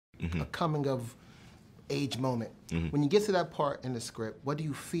a coming of age moment. When you get to that part in the script, what do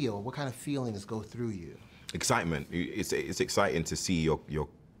you feel? What kind of feelings go through you? Excitement. It's exciting to see your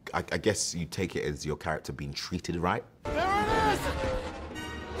I guess you take it as your character being treated right. There it is!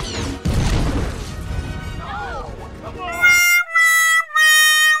 No! Come on!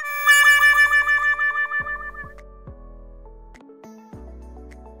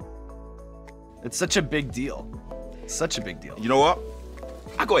 It's such a big deal. Such a big deal. You know what?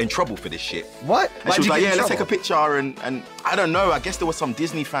 I got in trouble for this shit. What? And she was like, yeah, let's take a picture, and I don't know, I guess there were some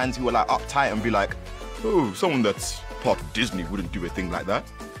Disney fans who were like uptight and be like, oh, someone that's part of Disney wouldn't do a thing like that.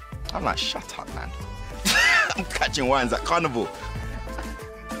 I'm like, shut up, man. I'm catching wines at Carnival.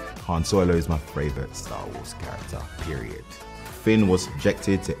 Han Solo is my favorite Star Wars character, period. Finn was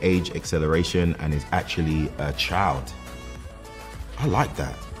subjected to age acceleration and is actually a child. I like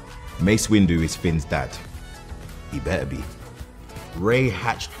that. Mace Windu is Finn's dad. He better be. Rey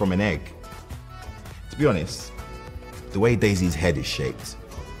hatched from an egg. To be honest, the way Daisy's head is shaped,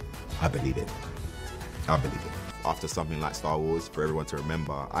 I believe it. I believe it. After something like Star Wars, for everyone to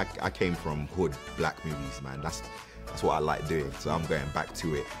remember, I came from hood black movies, man. That's what I like doing. So I'm going back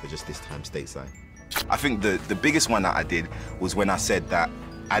to it, but just this time stateside. I think the biggest one that I did was when I said that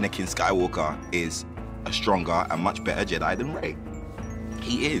Anakin Skywalker is a stronger and much better Jedi than Rey.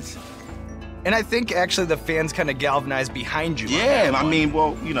 He is. And I think actually the fans kind of galvanized behind you. Yeah, I mean,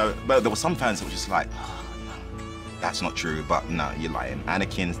 well, you know, but there were some fans that were just like, oh, no, that's not true, but no, you're lying.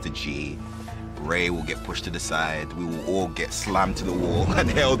 Anakin's the G. Rey will get pushed to the side. We will all get slammed to the wall and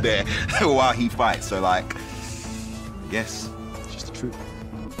held there while he fights. So like, yes, it's just the truth.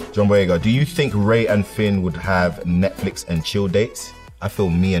 John Boyega, do you think Rey and Finn would have Netflix and chill dates? I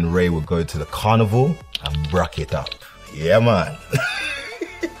feel me and Rey would go to the carnival and rock it up. Yeah, man.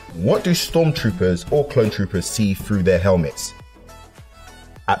 What do stormtroopers or clone troopers see through their helmets?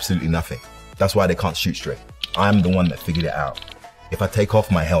 Absolutely nothing. That's why they can't shoot straight. I'm the one that figured it out. If I take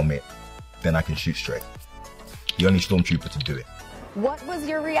off my helmet, then I can shoot straight. The only stormtrooper to do it. What was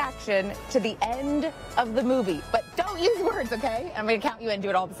your reaction to the end of the movie? But don't use words, okay? I'm gonna count you in and do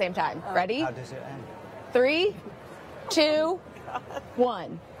it all at the same time. Ready? How does it end? 3, 2,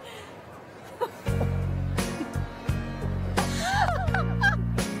 1.